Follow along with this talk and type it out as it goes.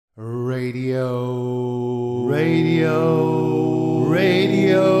Speed.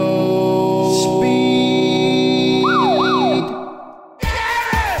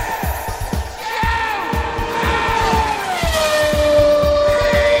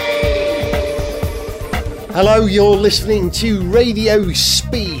 Hello, you're listening to Radio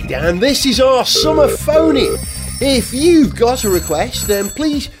Speed, and this is our summer phone-in. If you've got a request, then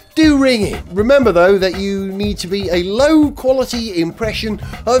please do ring it. Remember, though, that you need to be a low-quality impression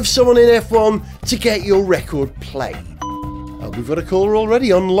of someone in F1 to get your record played. We've got a caller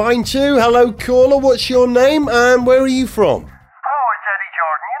already on line 2. Hello, caller. What's your name, and where are you from? Hello, it's Eddie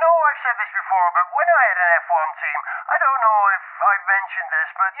Jordan. You know, I've said this before, but when I had an F1 team, I don't know if I've mentioned this,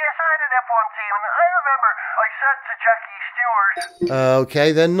 but yes, I had an F1 team, and I remember I said to Jackie Stewart...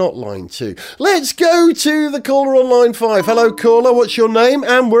 Okay, then not line 2. Let's go to the caller on line 5. Hello, caller. What's your name,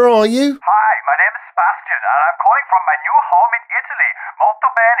 and where are you? Hi, my name is Sebastian, and I'm calling from my new home in Italy. Molto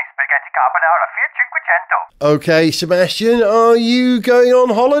bene, spaghetti carbonara, Fiat 500. Okay, Sebastian, are you going on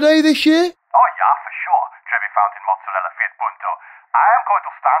holiday this year? Oh, yeah, for sure. Trevi Fountain Mozzarella Fiat Punto. I am going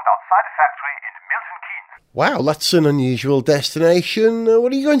to stand outside the factory in Milton Keynes. Wow, that's an unusual destination. What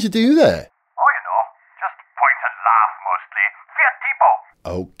are you going to do there? Oh, you know, just point and laugh mostly. Fiat Tipo.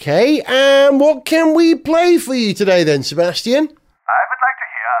 Okay, and what can we play for you today then, Sebastian? I would like to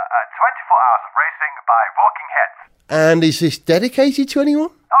hear 24 Hours of Racing by Walking Heads. And is this dedicated to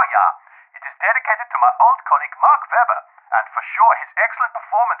anyone? Oh, yeah. It is dedicated to my old colleague Mark Webber, and for sure his excellent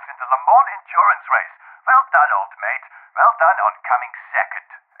performance in the Le Mans endurance race. Well done, old mate. Well done on coming second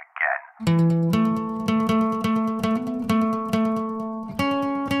again.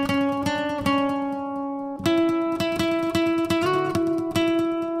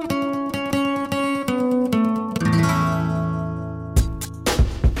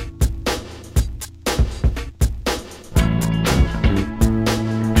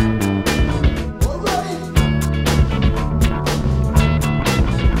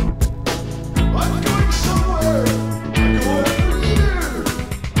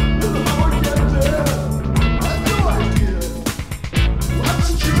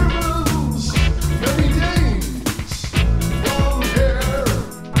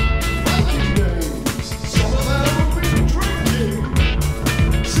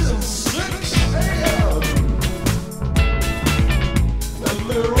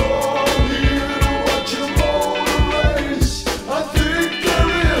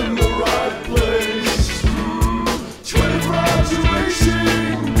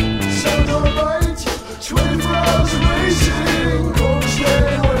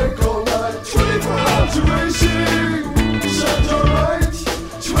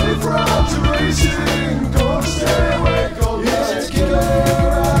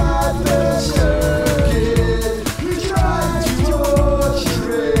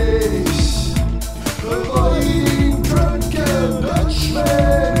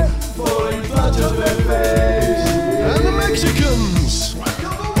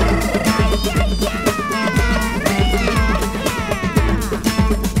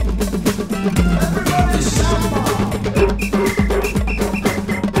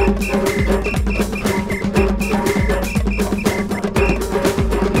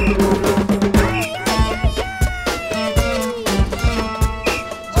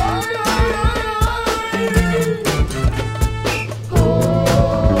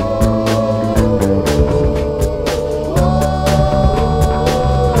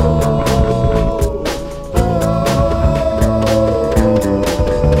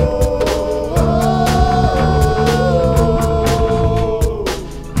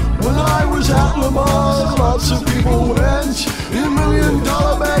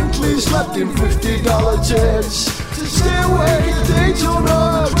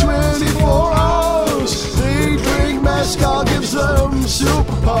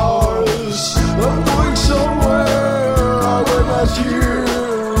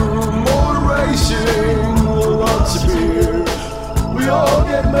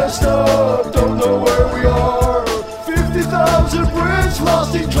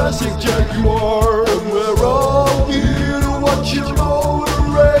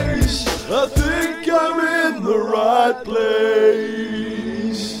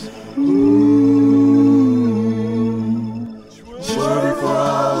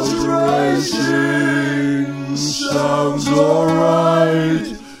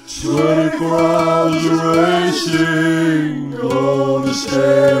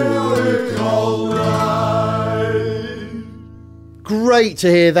 Great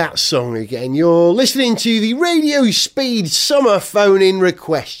to hear that song again. You're listening to the Radio Speed Summer Phone-In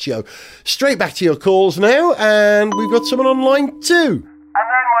Request Show. Straight back to your calls now, and we've got someone on line 2. And then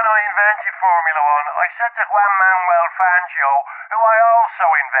when I said to Juan Manuel Fangio, who I also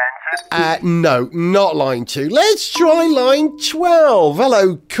invented. No, not line 2. Let's try line 12.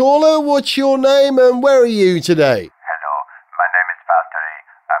 Hello, caller. What's your name and where are you today? Hello, my name is Valtteri.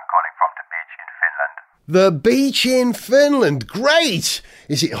 I'm calling from the beach in Finland. The beach in Finland. Great.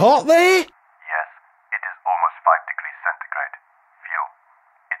 Is it hot there? Yes, it is almost 5 degrees centigrade. Phew,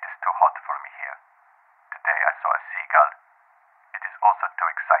 it is too hot for me here. Today I saw a seagull. It is also too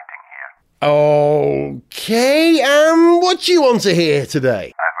exciting here. Okay, what do you want to hear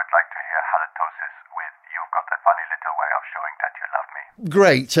today? I would like to hear halitosis with "You've got a funny little way of showing that you love me."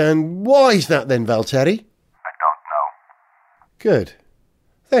 Great, and why is that then, Valtteri? I don't know. Good.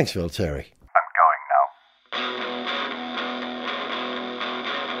 Thanks, Valtteri. I'm going now.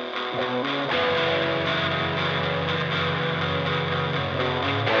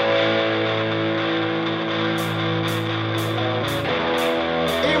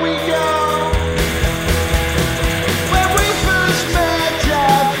 Here we go. When we first met, I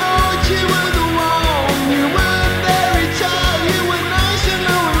thought you were the one. You were very tall, you were nice and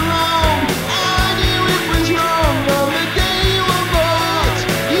low and long. I knew it was wrong on the day you were bought.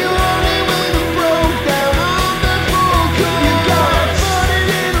 You only went and broke down on the full court. You got a funny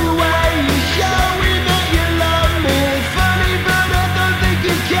little way, you showing that you love me. Funny, but I don't think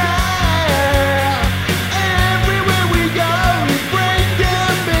you care. Everywhere we go, we break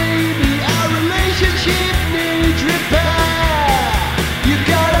down, baby. Our relationship needs repair. You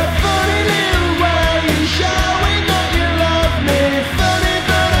got a funny little way, you showing that you love me. Funny,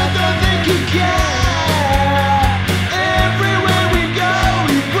 but I don't think you care. Everywhere we go,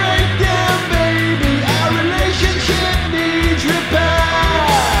 we break down, baby. Our relationship needs repair.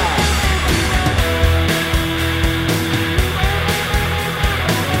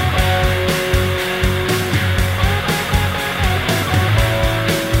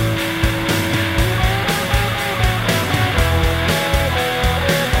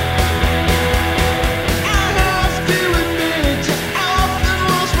 I have to admit, I often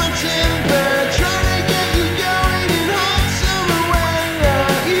lost my temper trying to get you going in hot summer weather.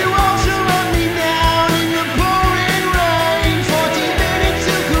 You also let me down in the pouring rain. 40 minutes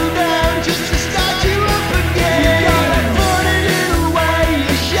to cool down just to start you up again. You got a funny little way,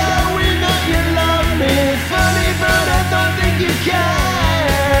 you're showing that you love me. Funny, but I don't think you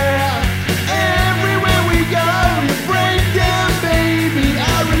care. Everywhere we go, we break down, baby.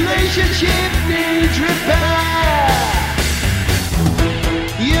 Our relationship needs repair.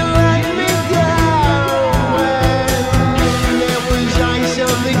 You let me down when there was ice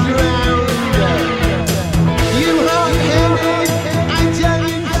on the ground. You hot-headed,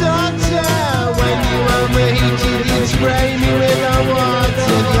 Italian daughter. When you overheated, you'd spray me with hot water.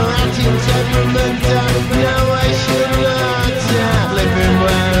 Your acting temperamental, no I should not. Living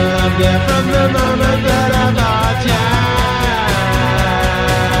well, I loved you from the moment that I bought you.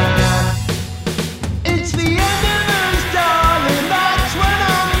 It's the end of us, darling, that's when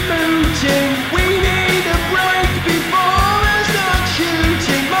I'm mooting. We need a break before I start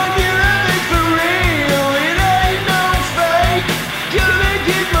shooting. Man, your love is for real, it ain't no fake. Gonna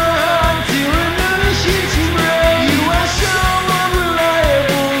give my heart to another shooting range. You are so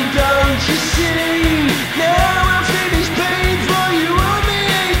unreliable, don't you see? Now I've finished paying for you on the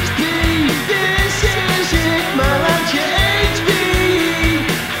HP. This is it, my life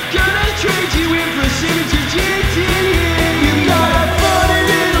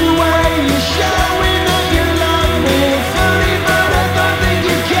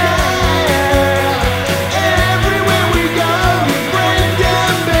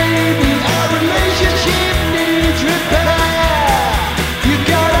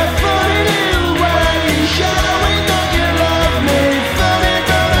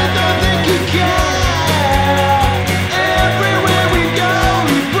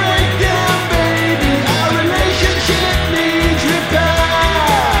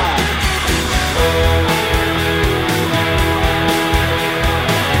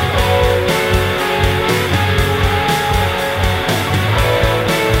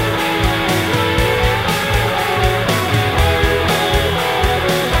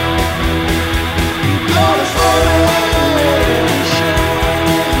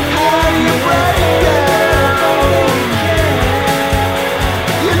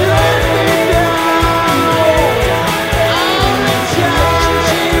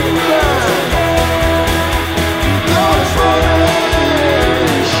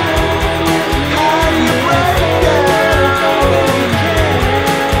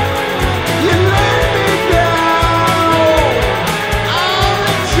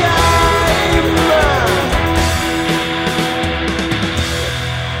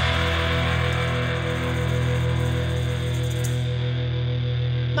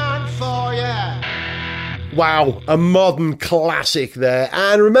Wow, a modern classic there.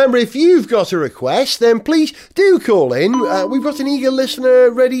 And remember, if you've got a request, then please do call in. We've got an eager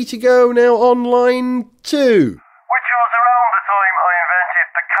listener ready to go now on line 2. Which was around the time I invented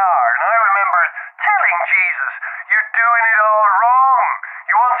the car, and I remember telling Jesus, "You're doing it all wrong.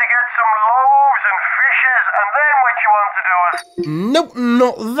 You want to get some loaves and fishes, and then what you want to do is..." Nope,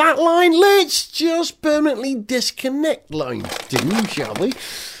 not that line. Let's just permanently disconnect line 2, shall we?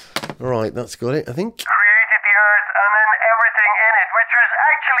 Right, that's got it, I think. Created the earth and then everything in it, which was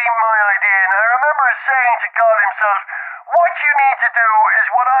actually my idea, and I remember saying to God himself, "What you need to do is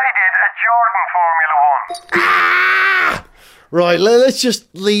what I did at Jordan Formula 1. Right, let's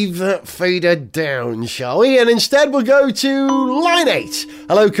just leave that fader down, shall we? And instead we'll go to line 8.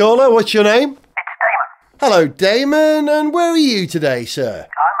 Hello, caller, what's your name? It's Damon. Hello, Damon, and where are you today, sir?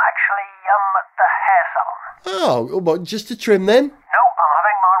 I'm actually, at the hair salon. Oh, what, just to trim then? No, I'm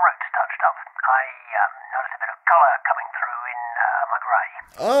having my roots touched up. I noticed a bit of colour coming through in my grey.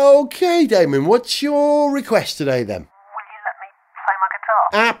 Okay, Damon, what's your request today then? Will you let me play my guitar?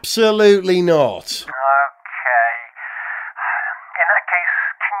 Absolutely not. Okay. In that case,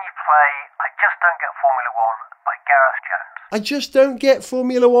 can you play I Just Don't Get Formula 1 by Gareth Jones? I just don't get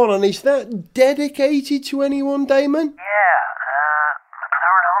Formula 1, and is that dedicated to anyone, Damon? Yeah,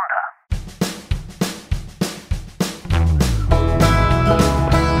 McLaren Honda.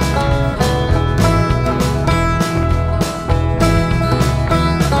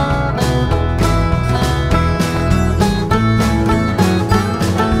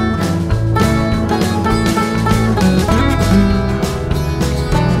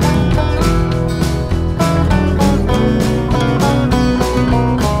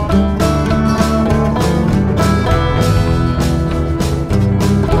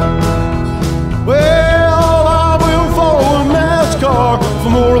 For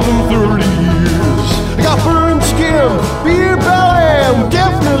more than 30 years, I got burned skin, beer belly,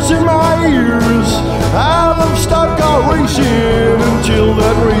 deafness in my ears. I love stock car racing until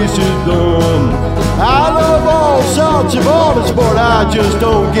that race is done. I love all sorts of autosport, I just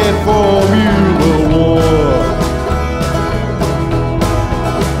don't get Formula 1.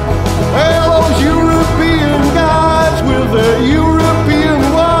 Well, those European guys with their European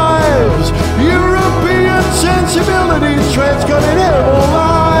wives, European sensibilities, transcontinental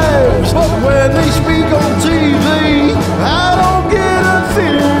lives. But when they speak on TV, I don't get a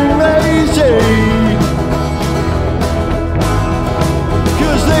thing they say.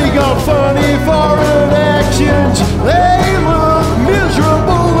 'Cause they got funny foreign accents, they look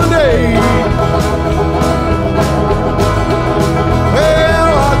miserable today.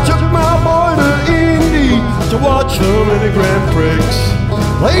 Well, I took my boy to Indy to watch them in the Grand Prix.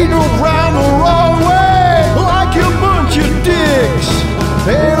 They drove round the wrong way like a bunch of dicks.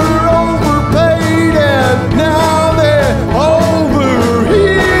 They're overpaid and now they're over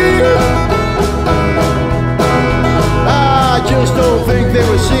here. I just don't think they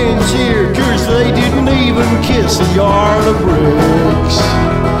were sincere, 'cause they didn't even kiss a yard of bricks.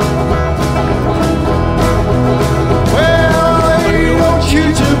 Well, they don't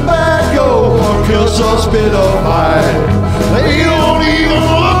chew tobacco or cuss or spit or bite. They don't even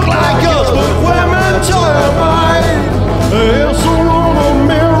look like us, but women termite. They're so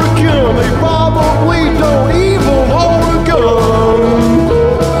un-American, they probably don't even own a gun.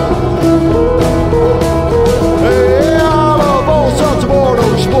 Yeah, I love all sorts of auto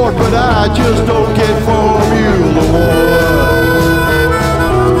sport, but I just don't get Formula 1.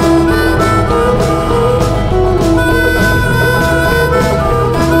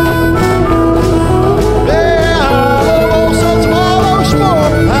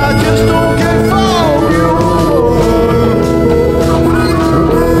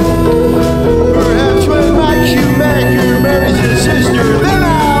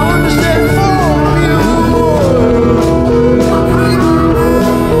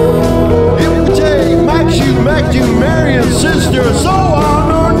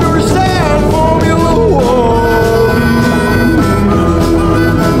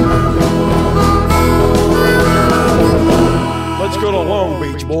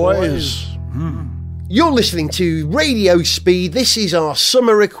 You're listening to Radio Speed. This is our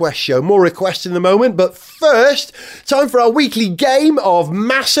summer request show. More requests in the moment, but first, time for our weekly game of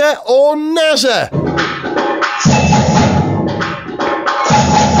Massa or NASA.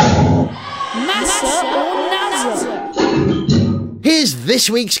 Massa or NASA? Here's this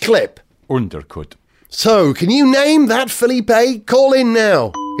week's clip. Undercut. So, can you name that, Felipe? Call in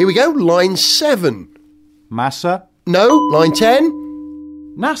now. Here we go, line 7. Massa. No, line 10.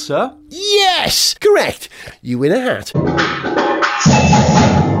 NASA. Yes! Correct. You win a hat.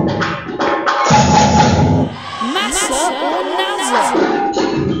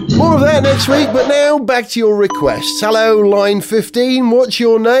 Nazza. More of that next week, but now back to your requests. Hello, line 15. What's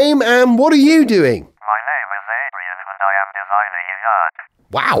your name and what are you doing? My name is Adrian and I am designing a yacht.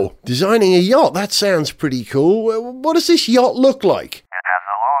 Wow, designing a yacht. That sounds pretty cool. What does this yacht look like? It has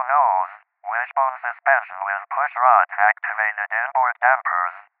a low nose, wishbone suspension with push rod activated inboard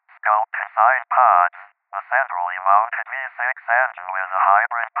dampers, sculpted side pods, a centrally mounted V6 engine with a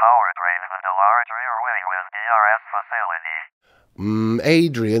hybrid powertrain and a large rear wing with DRS facility.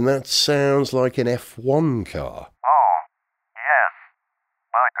 Adrian, that sounds like an F1 car. Oh, yes,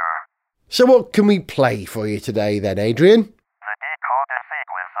 biker. So what can we play for you today then, Adrian? The decoded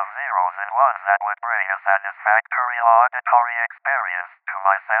sequence of zeros and ones that would bring a satisfactory auditory experience to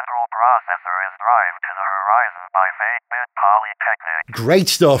my central processor is Drive to the Horizon by 8-Bit Polytechnic. Great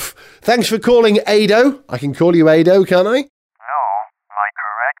stuff. Thanks for calling Ado. I can call you Ado, can't I? No, my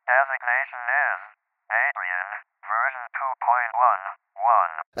correct designation is Adrian, version 2.11.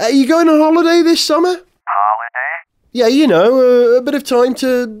 Are you going on holiday this summer? Holiday? Yeah, you know, a bit of time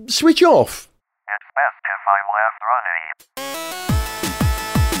to switch off. It's best if I'm left running.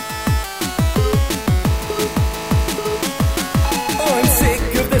 I'm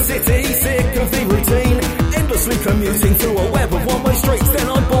sick of the city, sick of the routine, endlessly commuting through a web of one-way streets. Then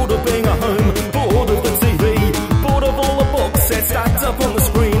I'm bored of being at home, bored of the TV, bored of all the box sets stacked up on the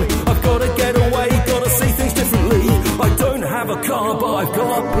screen. I've got to get away, got to see things differently. I don't have a car, but I've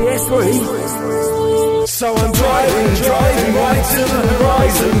got a PS3. So I'm driving right to the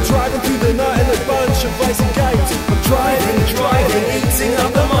horizon, driving through the night in a bunch of racing games. I'm driving, eating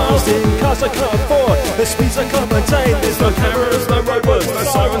up the miles in cars I can't afford, the speeds I can't maintain. There's no cameras, no roadworks, no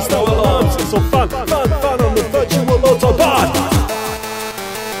sirens, no alarms. It's all fun on the virtual autobahn.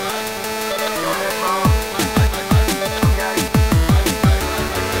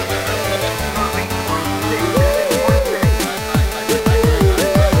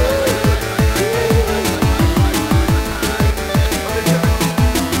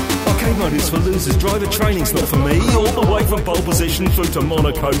 For losers, driver training's not for me. All the way from pole position through to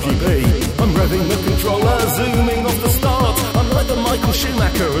Monaco GP. I'm revving the controller, zooming off the start. I'm like the Michael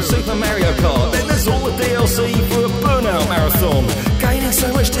Schumacher of Super Mario Kart. Then there's all the DLC for a burnout marathon. Gaining so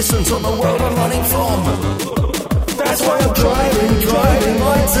much distance on the world I'm running from. That's why I'm driving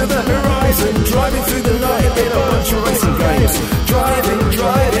right to the horizon, driving through the night in a bunch of racing games. Driving,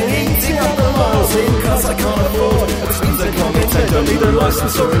 eating up the miles in cars I can't afford, the speeds I can't maintain. Don't need a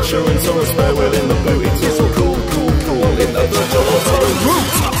license or insurance or a spare wheel in the boot. It's just all cool in the virtual auto route.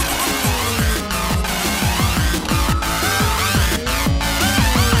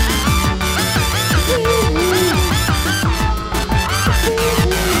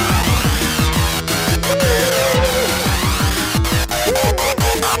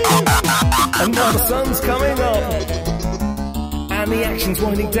 And now the sun's coming up and the action's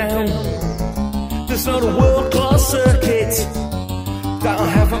winding down. There's not a world-class circuit that I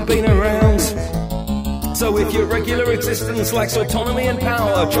haven't been around. So if your regular existence lacks autonomy and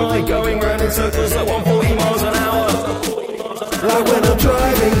power, try going round in circles at 140 miles an hour. Like when I'm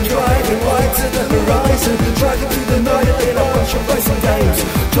driving right to the horizon, driving through the night in a bunch of racing games.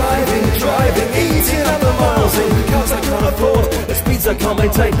 Driving, eating up the miles in cars I can't afford, the speeds I can't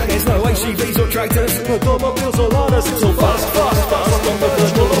maintain. There's no HGVs or tractors, no automobiles or ladders. It's all fast on the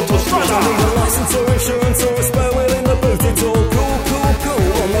virtual autostrada. Don't need a license or insurance or a spare wheel in the boot. It's all cool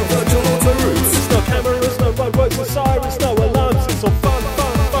on the virtual auto routes. There's no cameras, no roadworks, no sirens, no alarms. It's all fun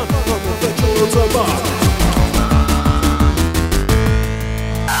on the virtual autobahn.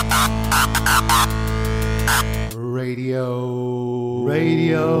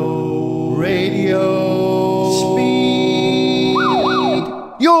 Radio Speed.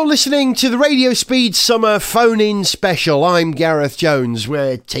 You're listening to the Radio Speed Summer Phone-In Special. I'm Gareth Jones.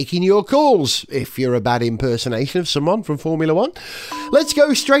 We're taking your calls if you're a bad impersonation of someone from Formula One. Let's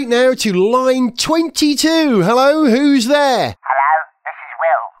go straight now to line 22. Hello, who's there? Hello, this is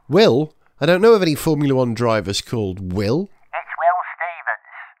Will. Will? I don't know of any Formula One drivers called Will. It's Will Stevens.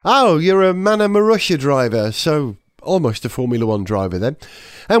 Oh, you're a Mana Marussia driver, so almost a Formula One driver then.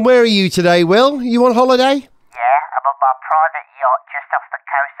 And where are you today, Will? You on holiday? Yeah, I'm on my private yacht just off the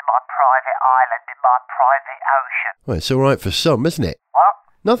coast of my private island in my private ocean. Well, it's all right for some, isn't it? What?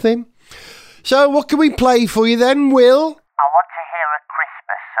 Nothing. So what can we play for you then, Will? I want to hear a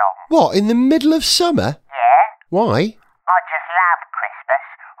Christmas song. What, in the middle of summer? Yeah? Why? I just love Christmas.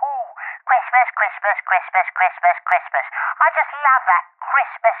 Ooh, Christmas, Christmas, Christmas, Christmas, Christmas. I just love that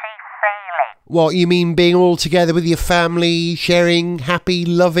Christmassy feeling. What, you mean being all together with your family, sharing happy,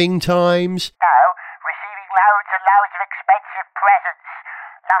 loving times? No, receiving loads and loads of expensive presents.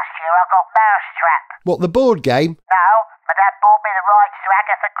 Last year I got Mousetrap. What, the board game? No, my dad bought me the rights to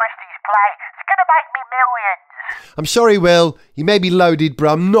Agatha Christie's play. It's gonna make me millions. I'm sorry, Will. You may be loaded, but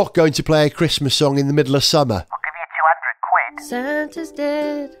I'm not going to play a Christmas song in the middle of summer. I'll give you 200 quid. Santa's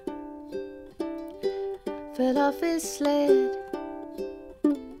dead, fell off his sled.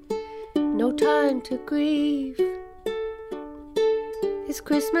 No time to grieve. It's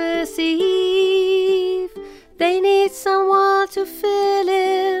Christmas Eve. They need someone to fill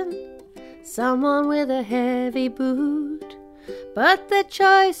in, someone with a heavy boot. But the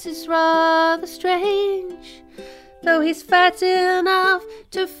choice is rather strange, though he's fat enough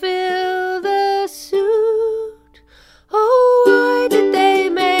to fill the suit. Oh, why did they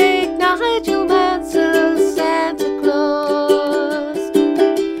make Nigel Mansell Santa Claus?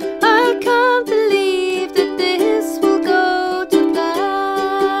 I can't believe that this will go to plan.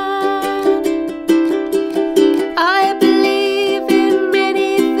 I believe in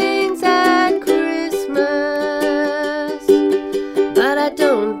many things at Christmas, but I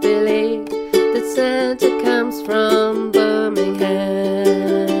don't believe that Santa comes from Birmingham.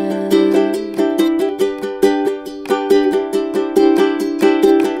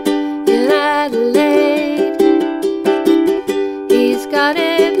 In Adelaide, he's got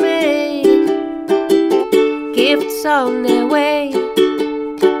it made. Gifts on their way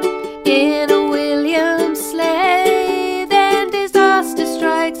in a Williams sleigh. Then disaster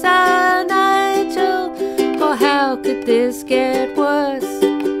strikes our Nigel. Oh, how could this get worse?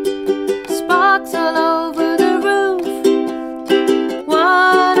 Sparks all over the roof.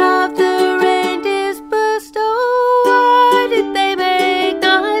 One of the reindeers burst. Oh, why did they make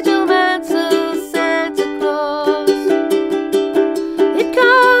Nigel Mansell Santa Claus? It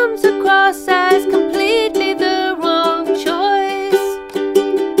comes across as completely the wrong choice.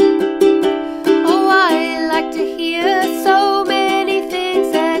 Oh, I like to hear so many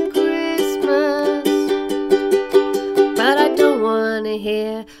things at Christmas, but I don't want to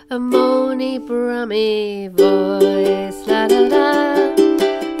hear a moany, brummy voice. La la la,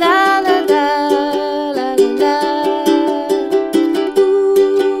 la la la, la la la.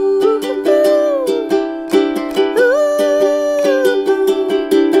 Ooh, ooh,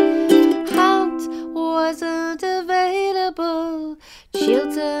 ooh. Hunt wasn't available.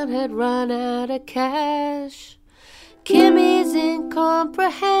 Chilton had run out of cash. Kimmy's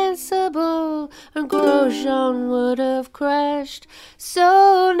incomprehensible, and Grosjean would have crashed.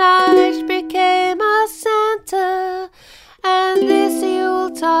 So Nige became our Santa, and this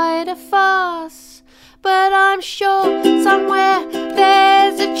Yuletide a farce. But I'm sure somewhere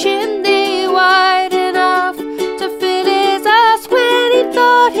there's a chimney wide enough to fill his ass. When he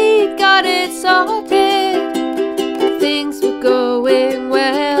thought he'd got it sorted, things were going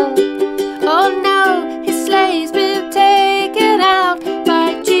well. Oh no, his sleigh's been taken out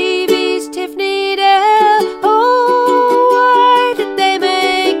by GV's Tiffany Dale. Oh, why did they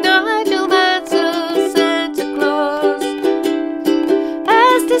make Nigel Mansell Santa Claus?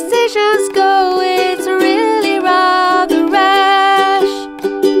 As decisions go, it's really rather rash.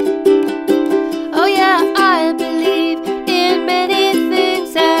 Oh yeah, I believe in many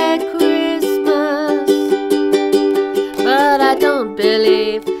things at Christmas, but I don't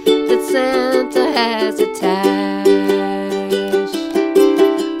believe that Santa has a tash.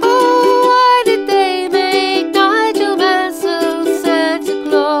 Oh, why did they make Nigel Mansell Santa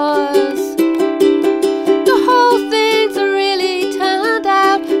Claus? The whole thing's really turned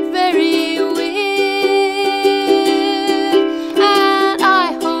out very weird, and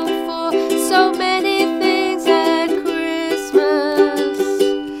I hope for so many things at Christmas,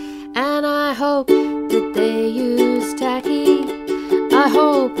 and I hope that they use tacky. I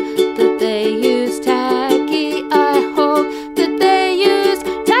hope that they use tacky. I hope that they use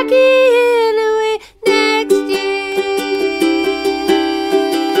tacky anyway next year.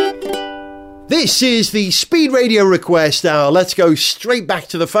 This is the Speed Radio Request Hour. Let's go straight back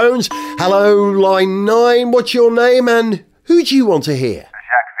to the phones. Hello, line 9. What's your name and who do you want to hear?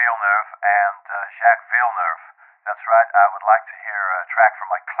 Jacques Villeneuve and Jacques Villeneuve. That's right, I would like to hear a track from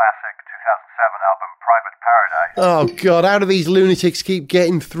my classic 2007 album, Private Paradise. Oh, God, how do these lunatics keep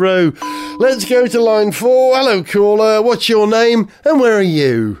getting through? Let's go to line 4. Hello, caller. What's your name and where are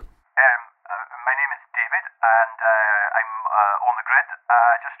you? My name is David, and I'm on the grid,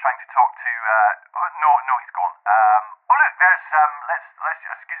 just trying to talk to... no, he's gone. Oh, look, there's... let's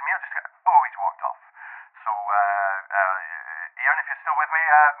excuse me, I'll just... Oh, he's walked off. So, Ian, if you're still with me,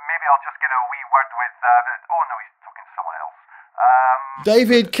 maybe I'll just get a wee word with... oh, no, he's talking to someone else.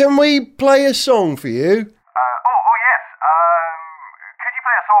 David, can we play a song for you? Oh, yes. Could you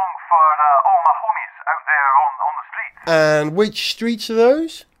play a song song for all my homies out there on the street. And which streets are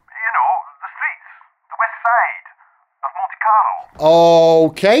those? You know, the streets. The west side of Monte Carlo.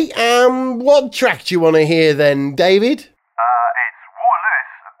 Okay, what track do you want to hear then, David? It's Whoa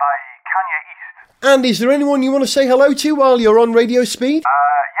Lewis by Kanye East. And is there anyone you want to say hello to while you're on Radio Speed?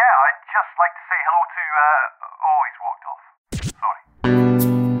 Yeah, I'd just like to say hello to, oh, he's walked off. Sorry.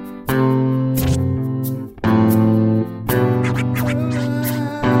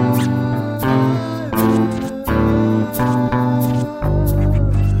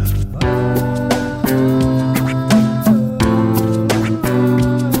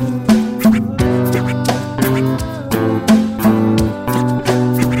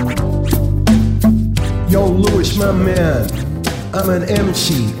 Yo, Lewis, my man, I'm an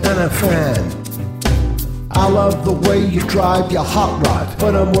MC and a fan. I love the way you drive your hot rod,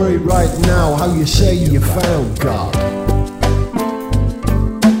 but I'm worried right now how you say you found God.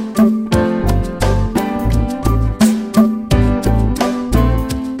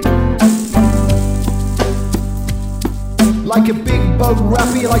 Like a big bug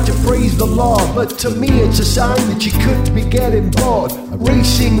rapper, you like to praise the Lord, but to me it's a sign that you could be getting bored.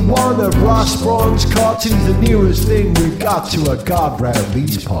 Racing one of Ross Braun's carts is the nearest thing we've got to a god round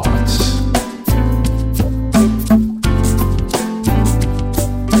these parts.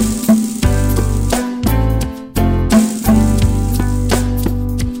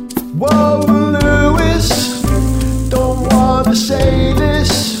 Whoa, Lewis, don't wanna say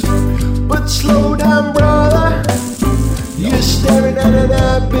this, but slow down, brother. You're staring at an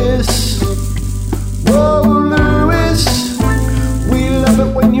abyss. Whoa, Lewis, we love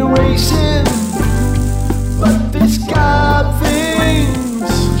it when you're racing, but this God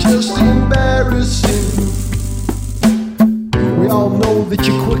thing's just embarrassing. We all know that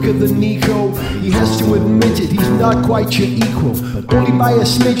you're quicker than Nico. He has to admit it, he's not quite your equal, but only by a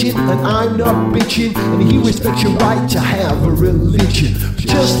smidgen, and I'm not bitching, and he respects your right to have a religion.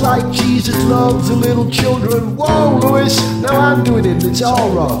 Just like Jesus loves the little children. Whoa, Lewis, now I'm doing it, it's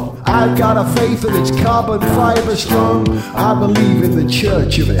all wrong. I've got a faith and it's carbon fiber strong. I believe in the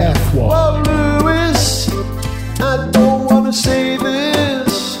church of F1. Whoa, Lewis, I don't wanna say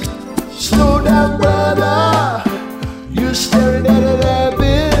this. Slow down, brother, you're staring at an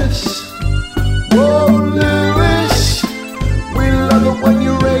abyss. Whoa, Lewis, we love it when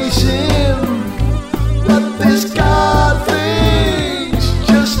you're racing, but this God thing's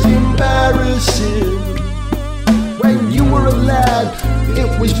just embarrassing. When you were a lad,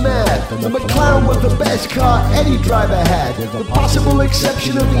 it was mad. The McLaren was the best car any driver had. The possible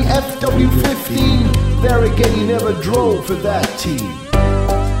exception of the FW15. There again, you never drove for that team.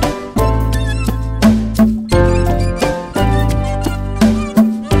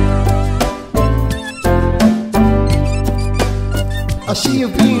 I see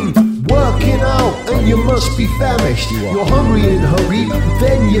you've been working out and you must be famished. You're hungry and hungry,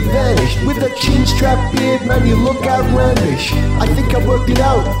 then you vanished. With a chin strap beard, man, you look outlandish. I think I worked it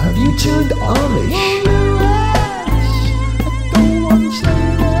out. Have you turned Amish? I don't wanna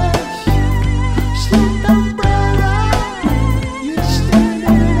say this. Slow down, brother. You're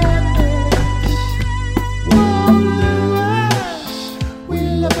standing at this. Whoa, Lewis, we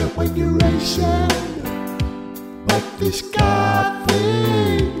love it when you're racing, but this God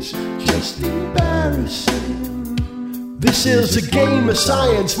thing's just embarrassing. This is a game of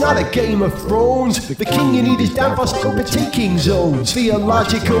science, not a game of thrones. The king you need is down for overtaking zones.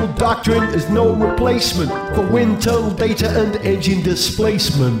 Theological doctrine is no replacement for wind tunnel data and engine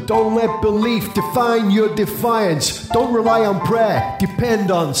displacement. Don't let belief define your defiance. Don't rely on prayer,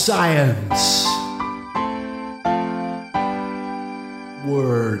 depend on science.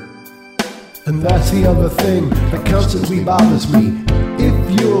 Word. And that's the other thing that constantly bothers me.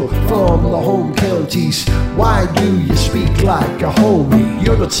 If you're from the home counties, why do you speak like a homie?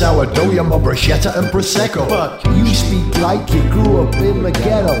 You're not sourdough, you're more bruschetta and prosecco, but you speak like you grew up in the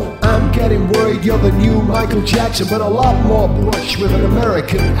ghetto. I'm getting worried you're the new Michael Jackson, but a lot more Bush with an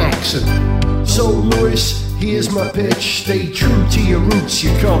American accent. So Lewis, here's my pitch. Stay true to your roots,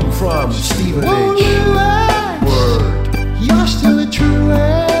 you come from Stevenage. Word. You're still the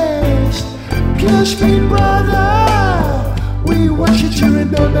truest. Speed, brother, we want you to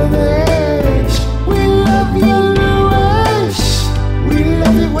remember this. We love you, Lewis. We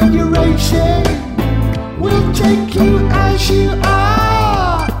love it when you're racing. We'll take you as you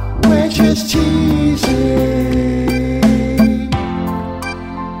are. We're just teasing.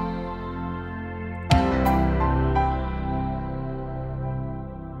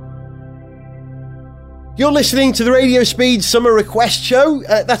 You're listening to the Radio Speed Summer Request Show.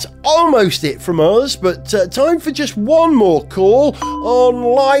 That's almost it from us, but time for just one more call on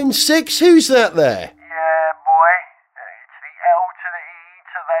line 6. Who's that there? Yeah, boy. It's the L to the E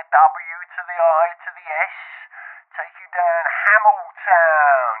to the W to the I to the S. Take you down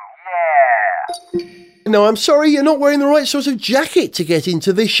Hamilton. Yeah. No, I'm sorry, you're not wearing the right sort of jacket to get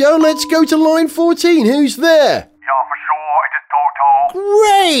into this show. Let's go to line 14. Who's there? Yeah, for sure. It is Toto.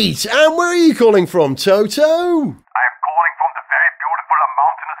 Great! And where are you calling from, Toto? I am calling from the very beautiful and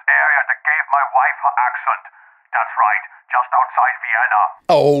mountainous area that gave my wife her accent. That's right, just outside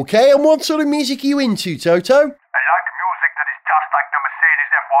Vienna. Okay, and what sort of music are you into, Toto? I like music that is just like the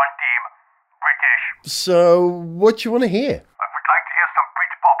Mercedes F1 team. British. So, what do you want to hear? I would like to hear some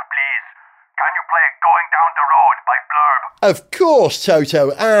Britpop, please. Can you play Going Down the Road by Blurb? Of course,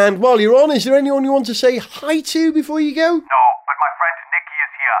 Toto. And while you're on, is there anyone you want to say hi to before you go? No, but my friend Nicky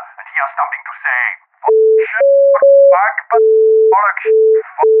is here, and he has something to say.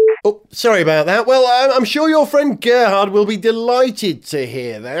 Oh, sorry about that. Well, I'm sure your friend Gerhard will be delighted to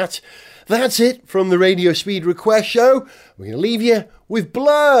hear that. That's it from the Radio Speed Request Show. We're going to leave you with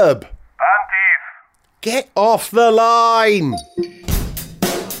Blurb. Panties. Get off the line.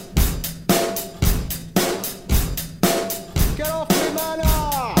 Get off me, man.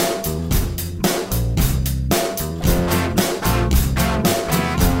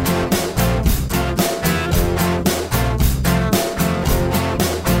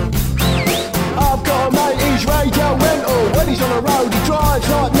 I've got a mate, he's radio rental. When he's on the road, he drives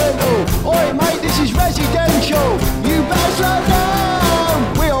like mental. Oi, mate, this is residential. You better slow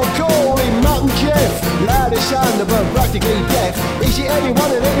down. We all call him Mutt and Jeff. Loudest sound but practically deaf. Is it any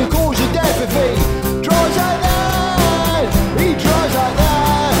one of them who calls a death if he drives like that? He drives like that.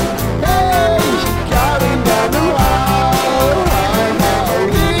 He's going down the road.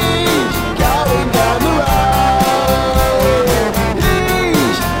 He's going down the road.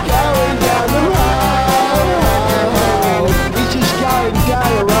 He's going down the road. He's just going down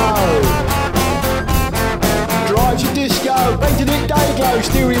the road. Drives a disco, painted it day glow,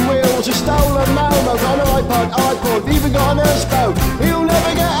 steering wheels, a stolen Malmo, got an iPod, even got an Espo. He'll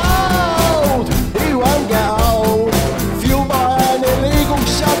never get old, he won't get old. Fueled by an illegal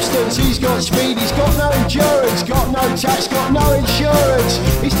substance, he's got speed, he's got no endurance, got no tax, got no insurance.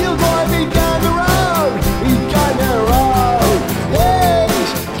 He's still driving down the road, he's going down the road.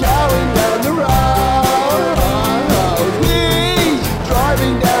 He's going down the road. He's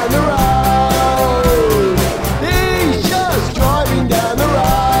driving down the road. He's just driving down the road.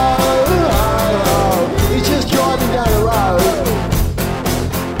 He's just driving down the road.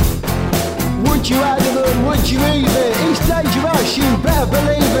 Would you add him? Would you leave it? He's dangerous, you better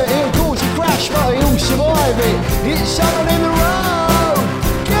believe it. He'll cause a crash, but he'll survive it. It's someone in the road.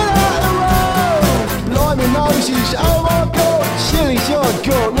 Get out of the road. Blimey noses, oh my God. Silly son,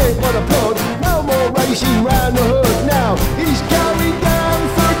 can't live on a plod. No more racing round the hood now. He's going down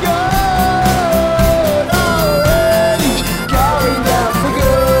for good. Oh, he's going down for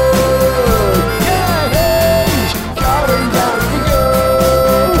good. Yeah, he's going down for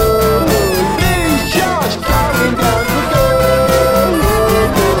good. He's just going down for good.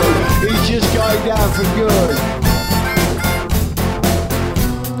 He's just going down for good.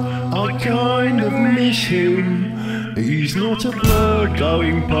 I kind of miss him. He's not a bird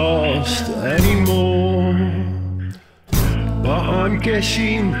going past anymore. But I'm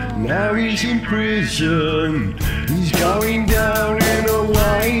guessing now he's in prison. He's going down in a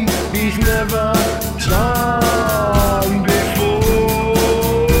way he's never done before.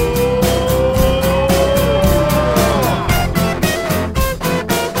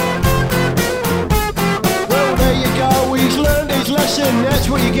 Well, there you go, he's learned his lesson. That's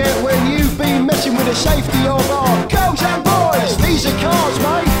what you get when you've been messing with the safety of our girls and boys. These are cars,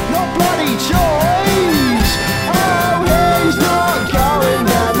 mate, not bloody toys. Oh, he's not going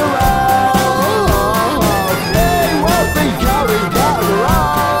down the road. He won't be going down the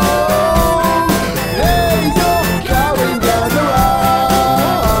road. He's not going down the road.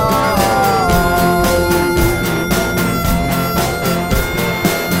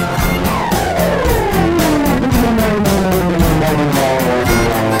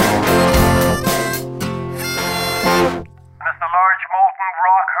 As the large molten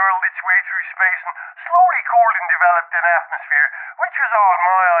rock hurled its way through space and slowly cooled and developed an atmosphere, which was all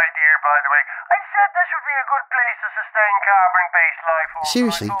my idea, by the way, I said this would be a good place to sustain carbon-based life.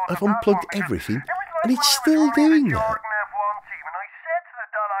 Seriously, I've unplugged everything, and it's still doing that.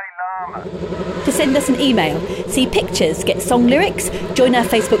 To send us an email, see pictures, get song lyrics, join our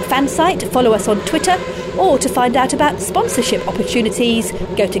Facebook fan site, follow us on Twitter, or to find out about sponsorship opportunities,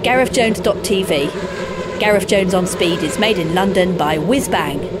 go to garethjones.tv. Gareth Jones on Speed is made in London by Whiz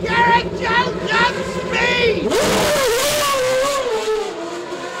Bang. Gareth Jones on Speed!